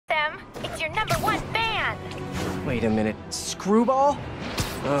your #1 fan. Wait a minute, Screwball?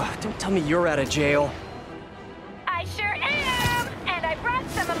 Ugh, don't tell me you're out of jail. I sure am, and I brought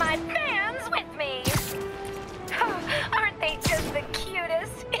some of my fans with me. Aren't they just the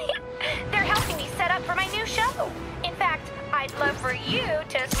cutest? They're helping me set up for my new show. In fact, I'd love for you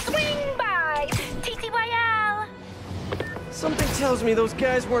to swing by. TTYL. Something tells me those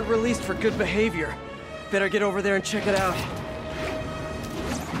guys weren't released for good behavior. Better get over there and check it out.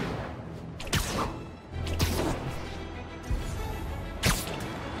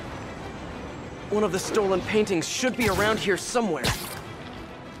 One of the stolen paintings should be around here somewhere.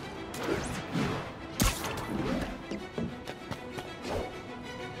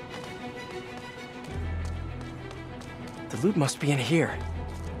 The loot must be in here.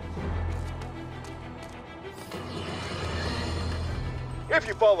 If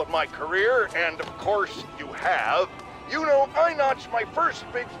you followed my career, and of course you have, you know I notched my first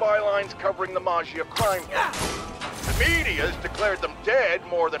big bylines covering the Maggia crime. The media's declared them dead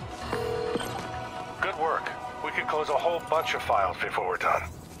more than... Good work. We could close a whole bunch of files before we're done.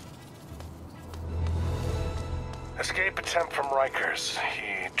 Escape attempt from Rikers.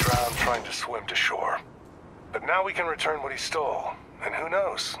 He drowned trying to swim to shore. But now we can return what he stole. And who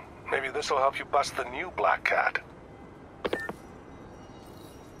knows? Maybe this will help you bust the new Black Cat.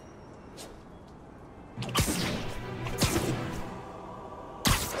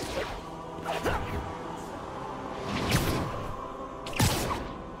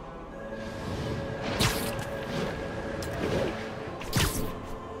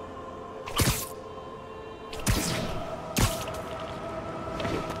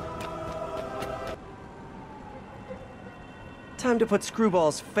 Time to put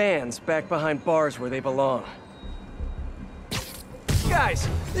Screwball's fans back behind bars where they belong. Guys,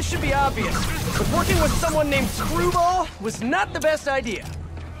 this should be obvious, but working with someone named Screwball was not the best idea.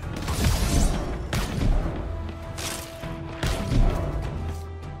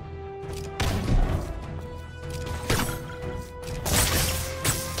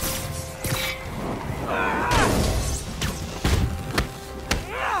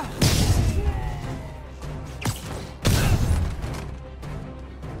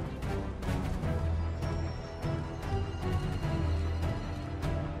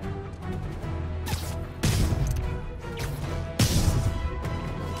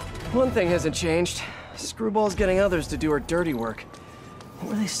 One thing hasn't changed. Screwball's getting others to do her dirty work. What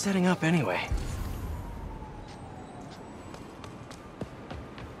were they setting up anyway?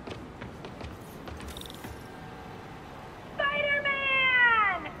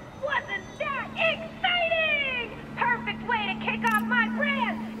 Spider-Man! Wasn't that exciting? Perfect way to kick off my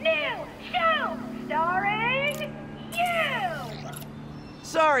brand new show, starring you!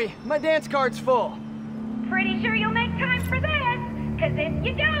 Sorry, my dance card's full. Pretty sure you'll make time for this. Because if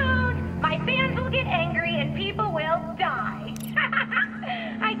you don't, my fans will get angry and people will die.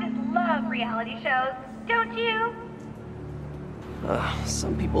 I just love reality shows, don't you?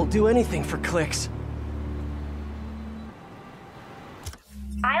 Some people do anything for clicks.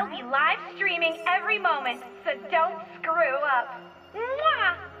 I'll be live streaming every moment, so don't screw up.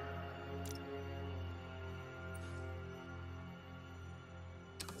 Mwah!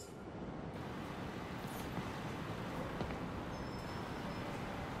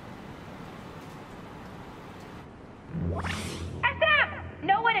 SM!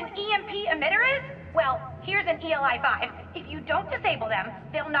 Know what an EMP emitter is? Well, here's an ELI-5. If you don't disable them,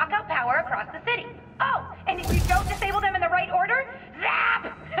 they'll knock out power across the city. Oh, and if you don't disable them in the right order,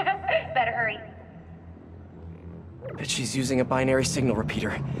 zap! Better hurry. Bet she's using a binary signal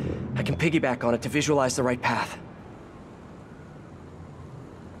repeater. I can piggyback on it to visualize the right path.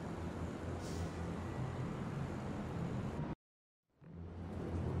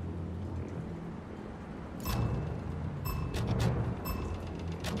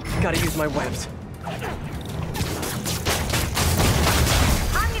 Gotta use my webs. I'm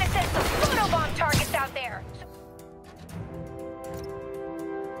gonna send some photobomb targets out there.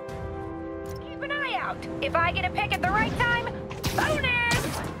 Keep an eye out. If I get a pick at the right time, bonus!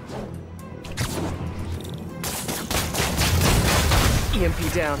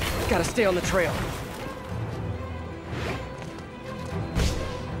 EMP down. Gotta stay on the trail.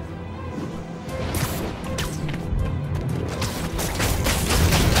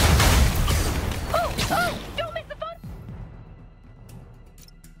 Don't miss the fun!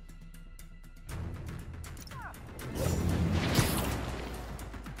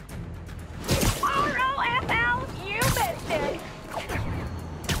 ROFL, you missed it!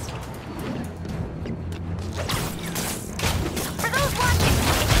 For those watching,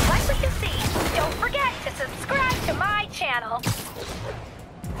 if you like what you see, don't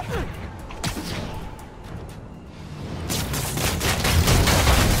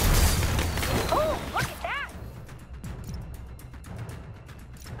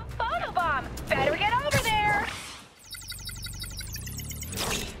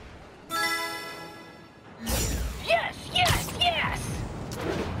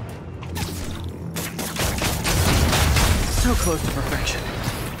close to perfection.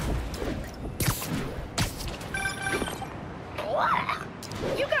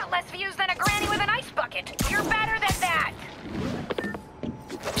 You got less views than a granny with an ice bucket. You're better than that.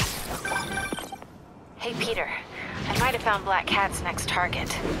 Hey, Peter. I might have found Black Cat's next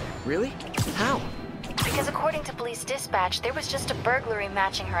target. Really? How? Because according to police dispatch, there was just a burglary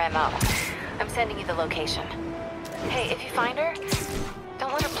matching her MO. I'm sending you the location. Hey, if you find her,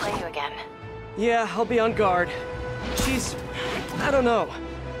 don't let her play you again. Yeah, I'll be on guard. She's... I don't know.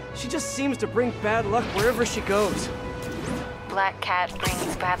 She just seems to bring bad luck wherever she goes. Black Cat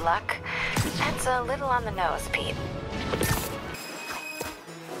brings bad luck? That's a little on the nose, Pete.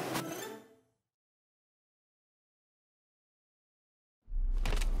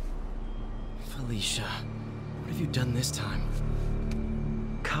 Felicia, what have you done this time?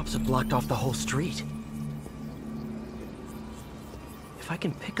 Cops have blocked off the whole street. If I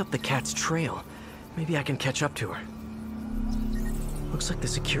can pick up the cat's trail, maybe I can catch up to her. Looks like the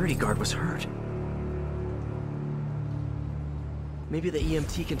security guard was hurt. Maybe the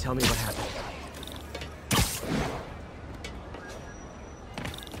EMT can tell me what happened.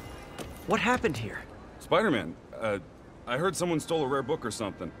 What happened here? Spider-Man, I heard someone stole a rare book or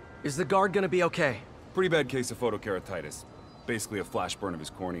something. Is the guard gonna be okay? Pretty bad case of photokeratitis. Basically a flash burn of his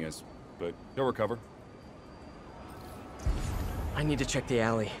corneas, but he'll recover. I need to check the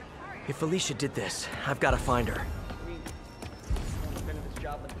alley. If Felicia did this, I've got to find her. Been in this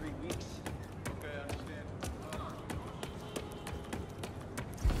job for 3 weeks. Okay, I understand.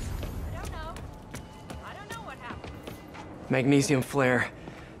 I don't know what happened. Magnesium flare.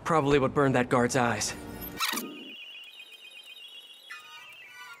 Probably what burned that guard's eyes.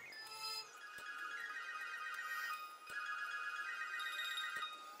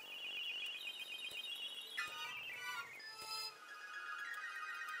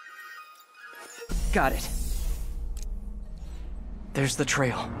 Got it. There's the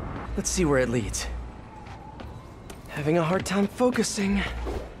trail. Let's see where it leads. Having a hard time focusing.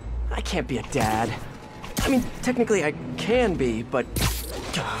 I can't be a dad. I mean, technically I can be, but...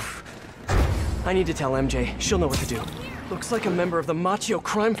 I need to tell MJ. She'll know what to do. Looks like a member of the Machio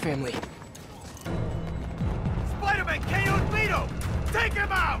crime family. Spider-Man KO'd Vito! Take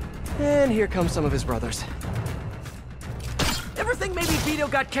him out! And here come some of his brothers. Ever think maybe Vito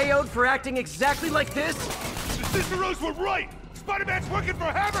got KO'd for acting exactly like this? The Ciceros were right! Spider-Man's working for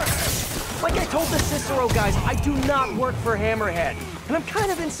Hammerhead! Like I told the Cicero guys, I do not work for Hammerhead. And I'm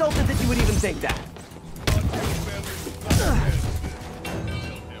kind of insulted that you would even think that.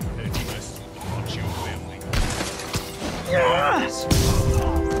 I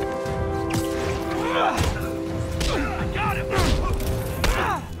got him!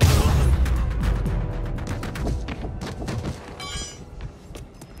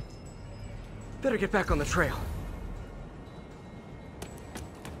 Better get back on the trail.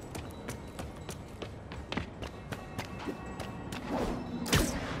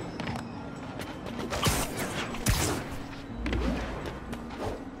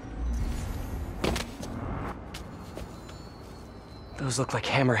 Those look like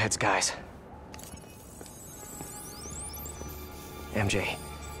Hammerhead's guys. MJ,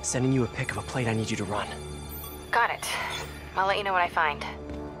 sending you a pic of a plate I need you to run. Got it. I'll let you know what I find.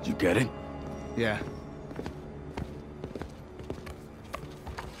 You get it? Yeah.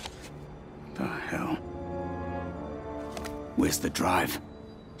 The hell? Where's the drive?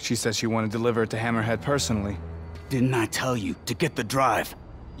 She said she wanted to deliver it to Hammerhead personally. Didn't I tell you to get the drive?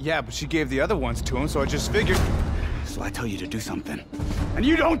 Yeah, but she gave the other ones to him, so I just figured... So I tell you to do something, and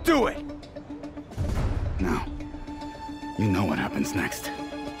you don't do it! Now, you know what happens next.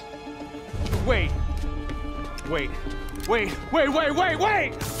 Wait! Wait! Wait! Wait! Wait! Wait!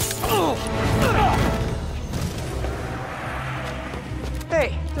 Wait!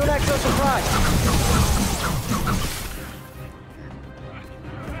 Hey, don't act so surprised.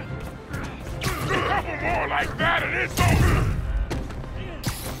 More like that and it's over!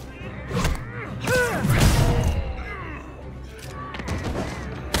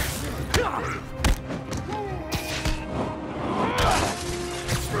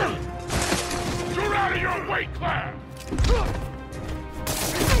 You're out of your weight class!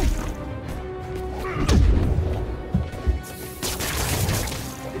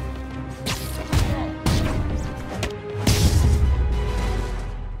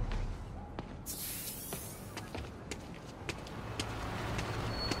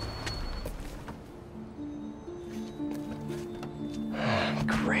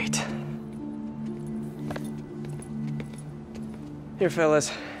 Great. Here,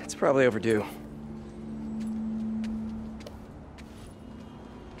 fellas. It's probably overdue.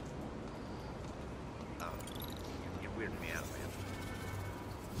 You're weirding me out, man.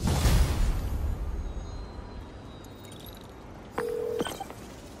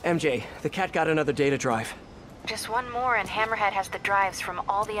 MJ, the cat got another data drive. Just one more and Hammerhead has the drives from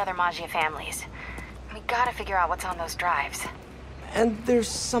all the other Maggia families. We gotta figure out what's on those drives. And there's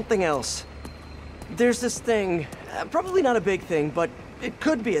something else. There's this thing, probably not a big thing, but it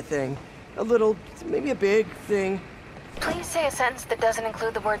could be a thing. A little, maybe a big thing. Please say a sentence that doesn't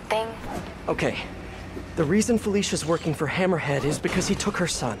include the word thing. Okay. The reason Felicia's working for Hammerhead is because he took her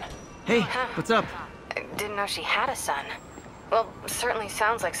son. Hey, what's up? I didn't know she had a son. Well, certainly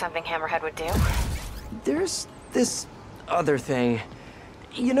sounds like something Hammerhead would do. There's this other thing.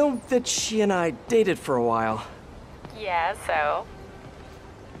 You know that she and I dated for a while. Yeah, so?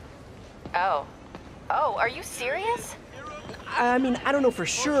 Oh. Oh, are you serious? I mean, I don't know for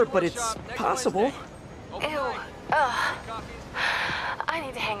sure, but it's possible. Ew. Ugh. I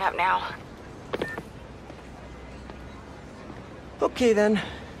need to hang up now. Okay then.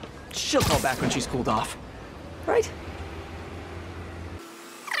 She'll call back when she's cooled off. Right?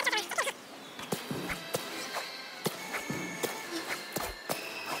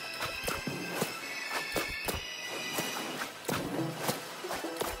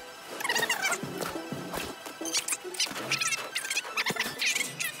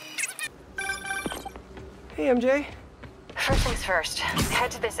 Hey, MJ. First things first, head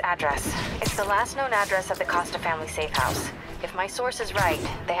to this address. It's the last known address of the Costa family safe house. If my source is right,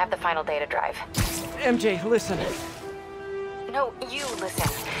 they have the final data drive. MJ, listen. No, you listen.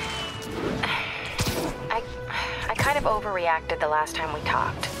 I kind of overreacted the last time we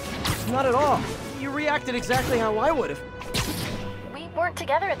talked. Not at all. You reacted exactly how I would have. We weren't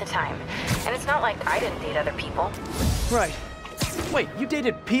together at the time, and it's not like I didn't date other people. Right. Wait, you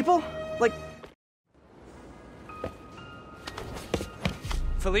dated people? Like...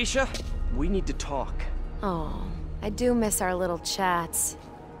 Felicia, we need to talk. Oh, I do miss our little chats.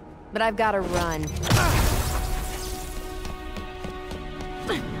 But I've got to run.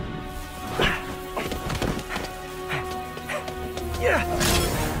 Yeah.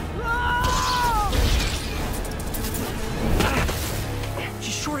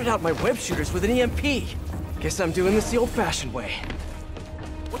 She shorted out my web shooters with an EMP. Guess I'm doing this the old-fashioned way.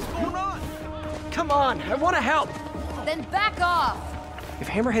 What's going on? Come on, I want to help. Then back off! If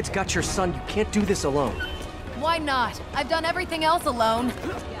Hammerhead's got your son, you can't do this alone. Why not? I've done everything else alone.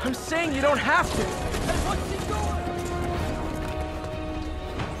 I'm saying you don't have to.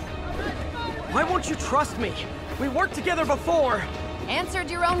 Why won't you trust me? We worked together before.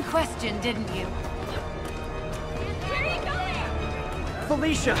 Answered your own question, didn't you? Where are you going?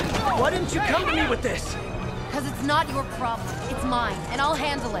 Felicia, why didn't you come to me with this? Because it's not your problem. It's mine, and I'll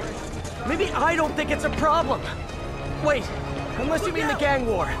handle it. Maybe I don't think it's a problem. Wait, unless you mean the gang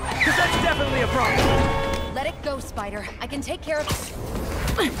war, because that's definitely a problem. Let it go, Spider. I can take care of it.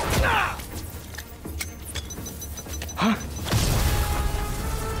 Huh?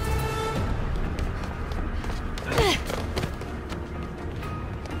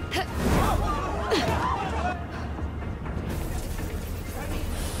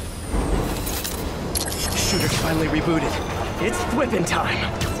 Shooter's finally rebooted. It's whipping time.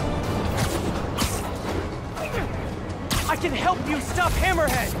 I can help you stop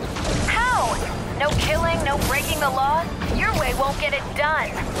Hammerhead! How? No killing, no breaking the law? Your way won't get it done.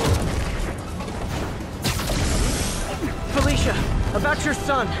 Felicia, about your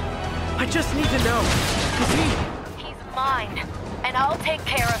son. I just need to know. He's mine, and I'll take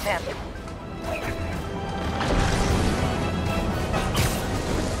care of him.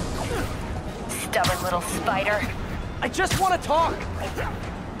 Stubborn little spider. I just want to talk.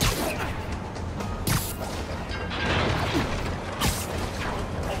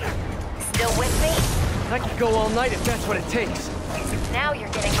 Still with me? I could go all night if that's what it takes. Now you're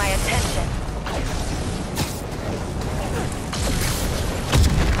getting my attention.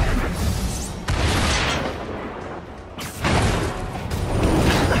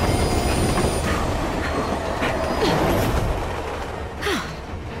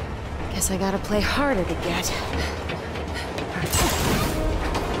 Guess I gotta play harder to get.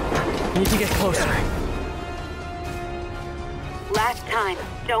 Need to get closer. Last time,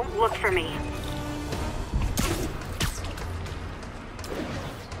 don't look for me.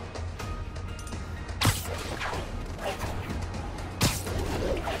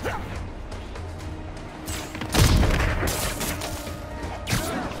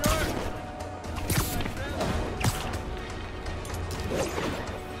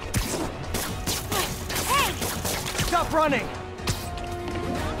 Stop running!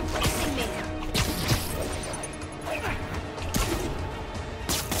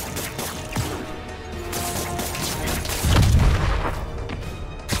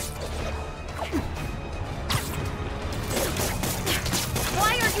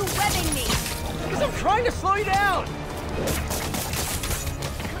 Why are webbing me? Because I'm trying to slow you down!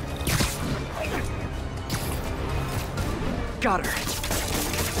 Got her.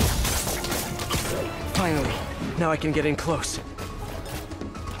 Finally. Now I can get in close.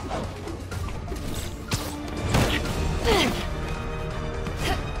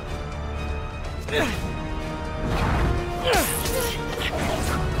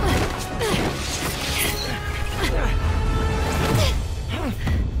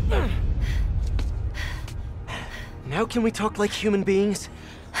 Now can we talk like human beings?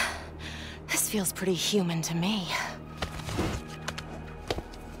 This feels pretty human to me.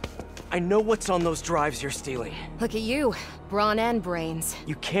 I know what's on those drives you're stealing. Look at you, brawn and brains.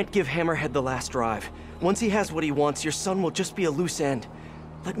 You can't give Hammerhead the last drive. Once he has what he wants, your son will just be a loose end.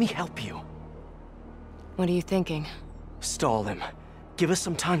 Let me help you. What are you thinking? Stall him. Give us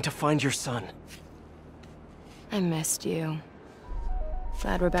some time to find your son. I missed you.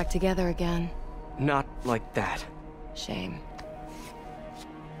 Glad we're back together again. Not like that. Shame.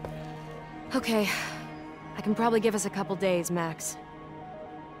 Okay. I can probably give us a couple days, max.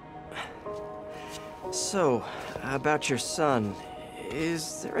 So, about your son,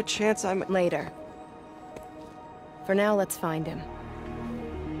 is there a chance I'm... Later. For now, let's find him.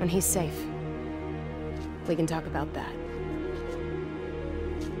 When he's safe. We can talk about that.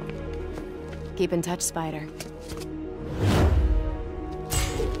 Keep in touch, Spider.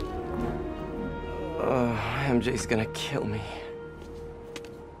 MJ's gonna kill me.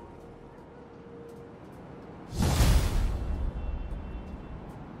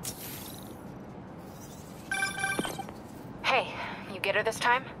 Hey, you get her this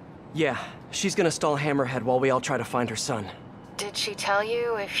time? Yeah, she's gonna stall Hammerhead while we all try to find her son. Did she tell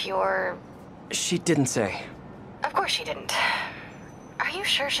you if you're... She didn't say. Of course she didn't. Are you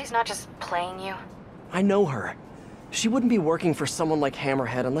sure she's not just playing you? I know her. She wouldn't be working for someone like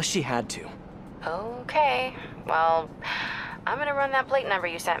Hammerhead unless she had to. Okay. Well, I'm gonna run that plate number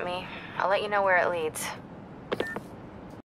you sent me. I'll let you know where it leads.